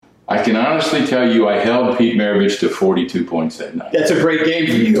I can honestly tell you I held Pete Maravich to 42 points that night. That's a great game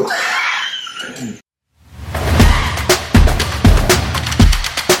for you.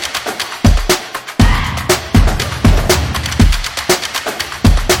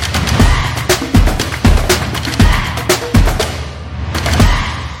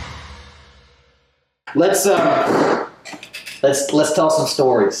 Let's tell some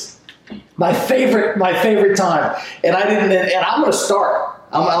stories. My favorite time, and I'm going to start.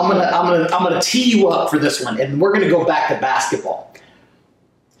 I'm going to tee you up for this one, and we're going to go back to basketball.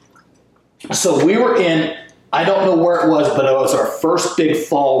 So we were in, I don't know where it was, but it was our first big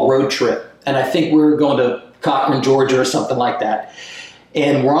fall road trip, and I think we were going to Cochran, Georgia, or something like that.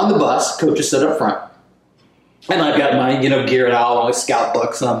 And we're on the bus. Coach is set up front, and I've got my geared out, all my scout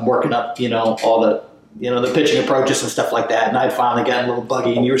books, and I'm working up all the the pitching approaches and stuff like that. And I'd finally gotten a little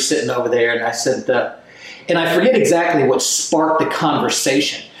buggy, and you were sitting over there, and I said, and I forget exactly what sparked the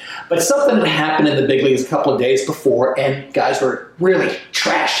conversation, but something had happened in the big leagues a couple of days before, and guys were really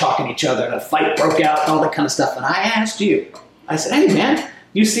trash talking each other, and a fight broke out and all that kind of stuff. And I asked you, I said, hey man,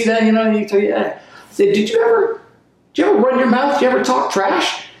 you see that? I said, did you ever run your mouth? Did you ever talk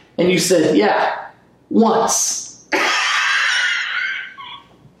trash? And you said, yeah, once.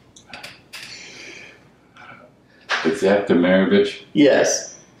 Is that the Maravich?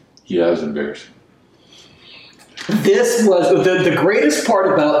 Yes. Yeah, that was embarrassing. This was, the greatest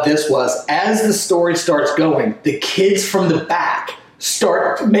part about this was, as the story starts going, the kids from the back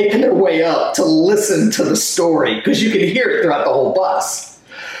start making their way up to listen to the story, because you can hear it throughout the whole bus.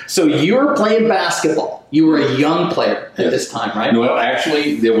 So you were playing basketball. You were a young player at this time, right? Well,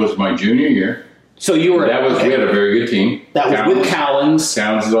 actually, it was my junior year. So you were... We had a very good team. That was with Cowens.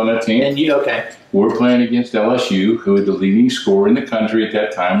 Cowens is on that team. And you, okay. We're playing against LSU, who the leading scorer in the country at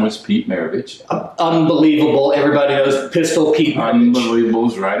that time was Pete Maravich. Unbelievable. Everybody knows Pistol Pete Maravich. Unbelievable,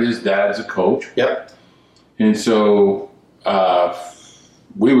 right? His dad's a coach. Yep. And so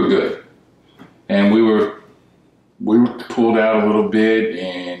we were good. And we were pulled out a little bit,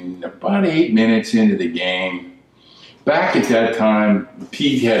 and about 8 minutes into the game, back at that time,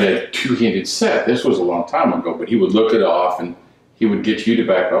 Pete had a two-handed set. This was a long time ago, but he would look it off, and he would get you to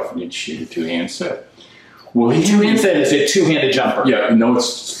back off, and you'd shoot a two-hand set. Well, two-hand set is a two-handed jumper. Yeah, no,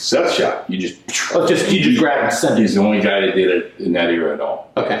 it's set shot. You just grab and send it. He's the only guy that did it in that era at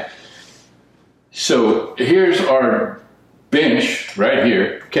all. Okay. So here's our bench right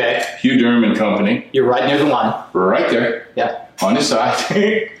here. Okay. Hugh Durham and company. You're right near the line. Right there. Yeah. On his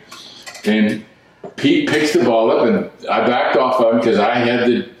side. And Pete picks the ball up, and I backed off of him because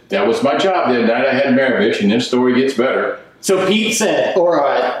that was my job that night. I had Maravich, and this story gets better. So Pete said, or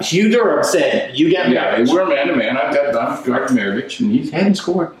Hugh Durham said, you get Maravich. Yeah, we're man-to-man. I'm guarding Maravich, and he hadn't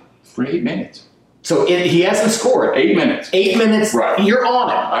scored for 8 minutes. So he hasn't scored. 8 minutes. 8 minutes. Right. You're on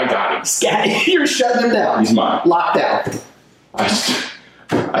him. I got him. You're shutting him down. He's mine. Locked down. I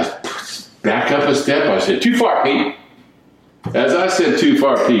back up a step. I said, too far, Pete. As I said, too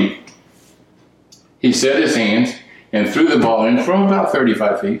far, Pete, he set his hands and threw the ball in from about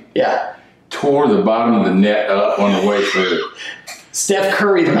 35 feet. Yeah. Tore the bottom of the net up on the way through. Steph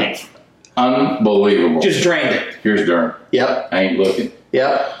Curry length. Unbelievable. Just drained it. Here's Durham. Yep. I ain't looking.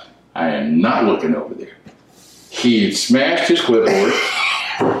 Yep. I am not looking over there. He had smashed his clipboard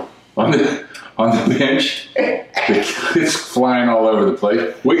on the bench. The kids flying all over the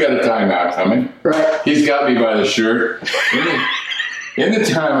place. We got a timeout coming. Right. He's got me by the shirt in the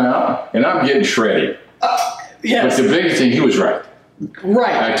timeout, and I'm getting shredded. Yes. But the biggest thing, he was right.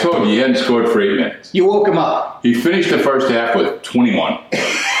 Right. I told you, he hadn't scored for 8 minutes. You woke him up. He finished the first half with 21.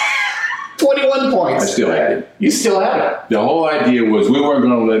 21 points. I still had it. You still had it. The whole idea was we weren't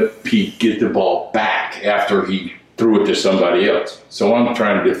going to let Pete get the ball back after he threw it to somebody else. So I'm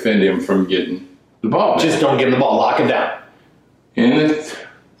trying to defend him from getting the ball back. Just don't give him the ball. Lock him down.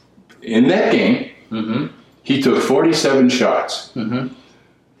 In that game, he took 47 shots.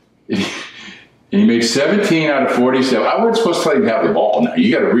 And he made 17 out of 47. I wasn't supposed to let him have the ball now. You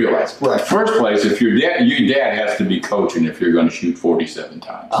got to realize. Right. First place, if your dad has to be coaching if you're going to shoot 47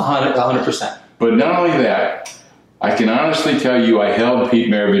 times. 100%. But not only that, I can honestly tell you I held Pete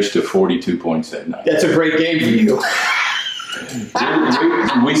Maravich to 42 points that night. That's a great game for you.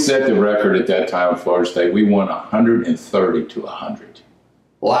 we set the record at that time at Florida State. We won 130 to 100.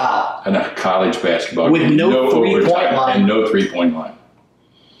 Wow. In a college basketball with game. no three-point line. And no three-point line.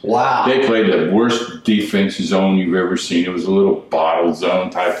 Wow. They played the worst defense zone you've ever seen. It was a little bottle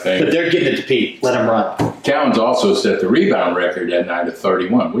zone type thing. But they're getting it to Pete. Let him run. Cowens also set the rebound record that night at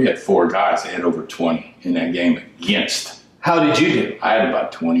 31. We had 4 guys that had over 20 in that game against How did you do? I had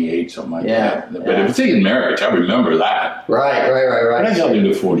about 28, something like that. But if it's in Maravich, I remember that. Right. But I held him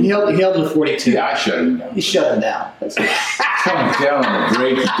to 40. He held him to 42. Yeah, I shut him down. You shut him down. Comes down on the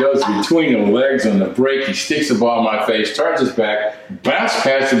break. He goes between the legs on the break. He sticks the ball in my face, turns his back, bounce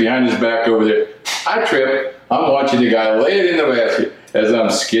past it behind his back over there. I trip. I'm watching the guy lay it in the basket as I'm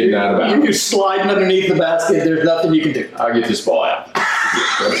skidding out of bounds. You're sliding underneath the basket. There's nothing you can do. I'll get this ball out.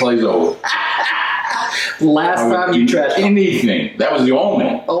 That play's over. Last time you trashed anything. That was the only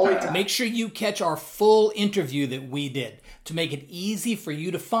time. Make sure you catch our full interview that we did. To make it easy for you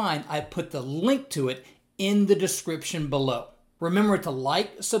to find, I put the link to it in the description below. Remember to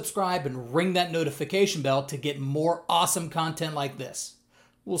like, subscribe, and ring that notification bell to get more awesome content like this.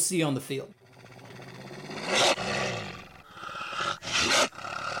 We'll see you on the field.